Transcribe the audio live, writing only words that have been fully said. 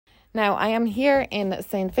Now, I am here in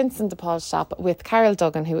St. Vincent de Paul's shop with Carol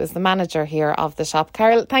Duggan, who is the manager here of the shop.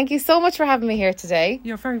 Carol, thank you so much for having me here today.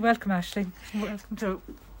 You're very welcome, Aisling. Welcome to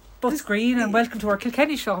Butts Green and welcome to our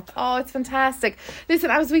Kilkenny shop. Oh, it's fantastic.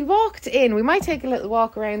 Listen, as we walked in, we might take a little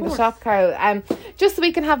walk around the shop, Carol, just so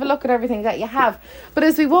we can have a look at everything that you have. But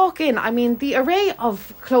as we walk in, I mean, the array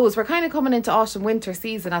of clothes, we're kind of coming into autumn-winter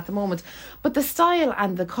season at the moment, but the style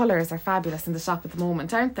and the colours are fabulous in the shop at the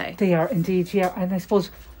moment, aren't they? They are indeed, yeah. And I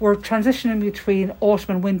suppose we're transitioning between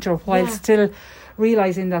autumn and winter while still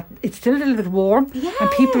realising that it's still a little bit warm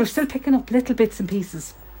and people are still picking up little bits and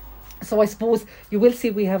pieces. So I suppose you will see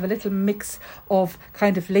we have a little mix of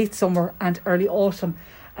kind of late summer and early autumn.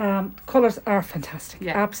 Colours are fantastic,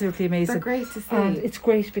 absolutely amazing. They're great to see. And it's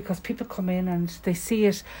great because people come in and they see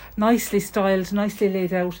it nicely styled, nicely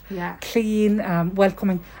laid out, clean,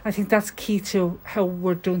 welcoming. I think that's key to how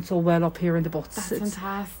we're doing so well up here in the Butts. That's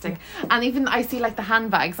fantastic. And even I see like the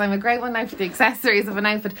handbags. I'm a great one now for the accessories of an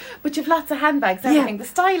outfit, but you've lots of handbags, everything. The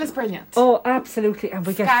style is brilliant. Oh, absolutely. And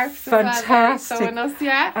we Scarves get fantastic,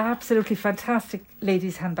 absolutely fantastic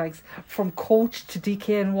ladies' handbags from Coach to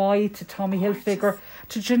DKNY to Tommy Hilfiger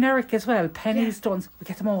to generic as well, pennies, Duns, we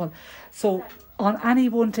get them all. So on any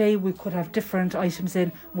one day we could have different items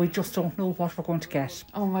in, we just don't know what we're going to get.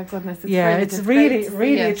 Oh my goodness, it's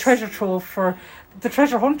really a treasure trove for the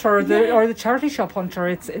treasure hunter or the charity shop hunter.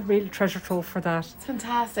 It's a real treasure trove for that. It's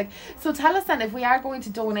fantastic. So tell us then, if we are going to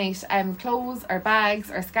donate clothes or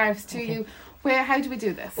bags or scarves to you, how do we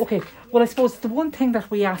do this? Okay, well, I suppose the one thing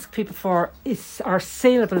that we ask people for is our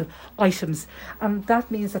saleable items, and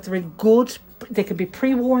that means that they're in good, they can be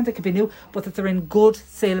pre-worn, they can be new, but that they're in good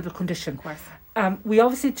saleable condition. Of course. We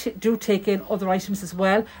obviously do take in other items as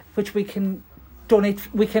well, which we can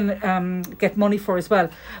donate, we can get money for as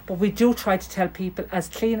well, but we do try to tell people as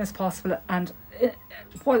clean as possible, and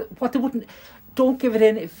what they wouldn't, don't give it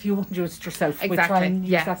in if you wouldn't use it yourself. Exactly. We try and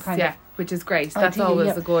use that kind of, which is great. That's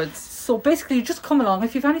always a good. So basically, you just come along.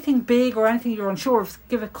 If you have anything big or anything you're unsure of,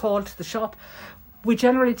 give a call to the shop. We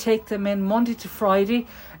generally take them in Monday to Friday.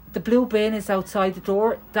 The blue bin is outside the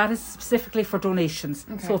door. That is specifically for donations.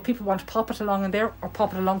 Okay. So if people want to pop it along in there or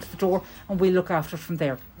pop it along to the door, and we'll look after it from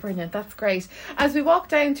there. Brilliant, that's great. As we walk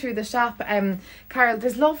down through the shop, Carol,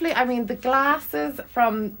 there's lovely, I mean, the glasses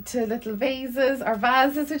to little vases or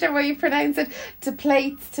vases, whichever way you pronounce it, to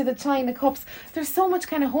plates, to the china cups. There's so much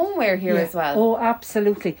kind of homeware here as well. Oh,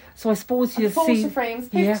 absolutely. So I suppose you'll see... photo frames,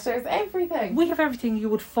 pictures, everything. We have everything you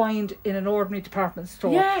would find in an ordinary department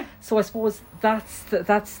store. Yeah. So I suppose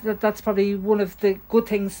that's probably one of the good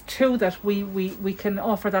things too, that we can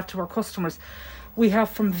offer that to our customers. We have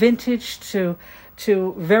from vintage to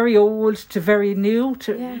very old to very new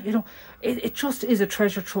to it just is a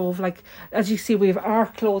treasure trove. Like, as you see, we have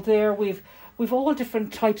Arklow there, we've all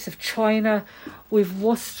different types of china, we've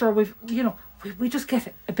Worcester, we just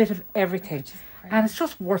get a bit of everything, and it's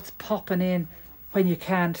just worth popping in when you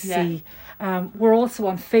can to see. We're also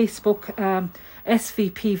on Facebook,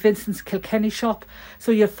 SVP Vincent's Kilkenny shop,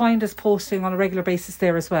 so you'll find us posting on a regular basis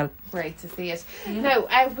there as well. Great to see it. Now,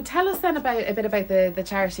 tell us then a bit about the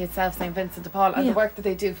charity itself, St. Vincent de Paul, and the work that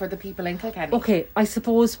they do for the people in Kilkenny. Okay, I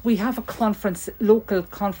suppose we have a local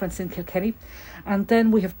conference in Kilkenny, and then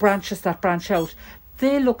we have branches that branch out.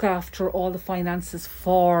 They look after all the finances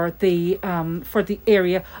for the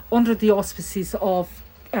area under the auspices of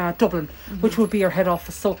Dublin, which would be our head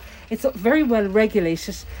office. So it's very well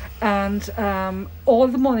regulated, and all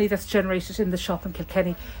the money that's generated in the shop in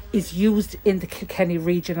Kilkenny is used in the Kilkenny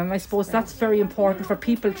region, and I suppose that's very important for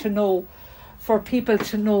people to know.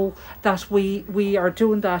 That we are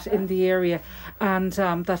doing that in the area, and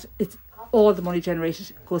that it's all the money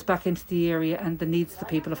generated goes back into the area and the needs of the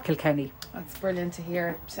people of Kilkenny. That's brilliant to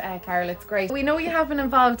hear, Carol. It's great. We know you have been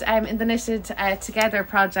involved in the Knitted Together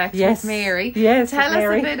project with Mary. Yes, tell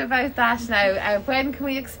Mary. us a bit about that now. When can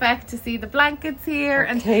we expect to see the blankets here?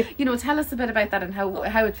 Okay. And tell us a bit about that and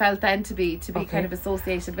how it felt then to be kind of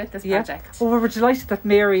associated with this project. Well, we were delighted that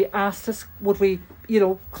Mary asked us would we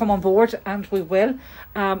come on board, and we will.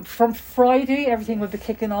 From Friday, everything will be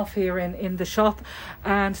kicking off here in the shop,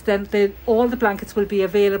 and then all the blankets will be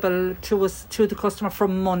available to the customer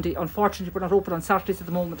from Monday. Unfortunately, we're not open on Saturdays at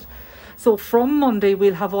the moment. So from Monday,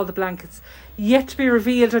 we'll have all the blankets. Yet to be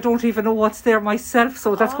revealed. I don't even know what's there myself,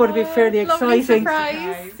 so that's going to be fairly exciting.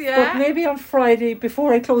 Surprise. But maybe on Friday,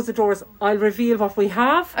 before I close the doors, I'll reveal what we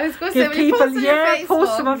have. I was going to say, will you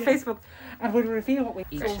post them on Facebook. And we'll reveal what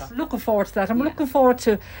we so looking forward to that. And we're looking forward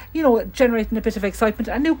to, generating a bit of excitement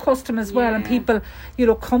and new customers as well, and people,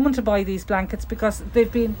 coming to buy these blankets because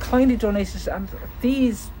they've been kindly donated, and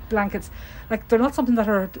these blankets, like they're not something that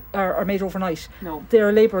are made overnight. No. They're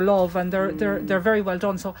a labour of love, and they're very well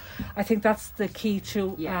done. So I think that's the key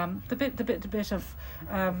to the bit of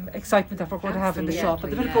excitement that we're going to have in the shop,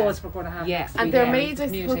 and the bit of buzz we're going to have. Yes, and they're made, I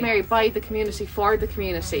suppose, Mary, by the community for the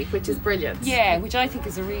community, which is brilliant. Yeah, which I think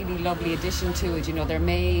is a really lovely addition to it. You know, they're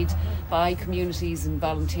made by communities and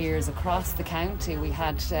volunteers across the county. We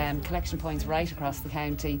had collection points right across the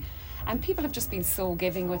county, and people have just been so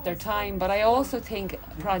giving with their time. But I also think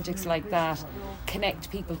projects like that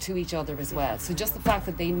connect people to each other as well. So just the fact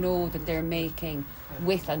that they know that they're making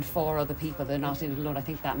with and for other people, they're not in it alone, I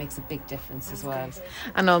think that makes a big difference as well.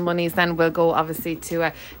 And all monies then will go obviously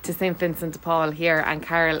to St. Vincent de Paul here, and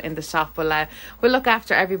Carol in the shop will look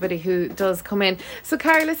after everybody who does come in. So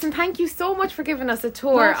Carol, listen, thank you so much for giving us a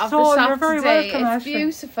tour of the shop today. It's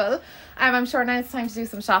beautiful. I'm sure now it's time to do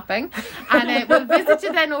some shopping, and we'll visit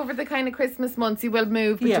you then over the kind of Christmas months. You will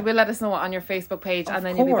move, but you will let us know on your Facebook page, and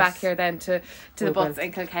then you'll be back here then to the Butts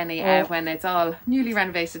in Kilkenny when it's all newly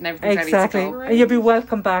renovated and everything's ready to go. And you'll be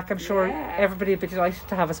welcome back. I'm sure everybody will be delighted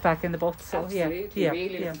to have us back in the Butts. So absolutely,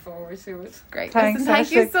 really looking forward to it. Great. Thanks, listen,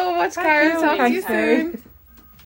 thank you so much, Carol. Talk to you soon.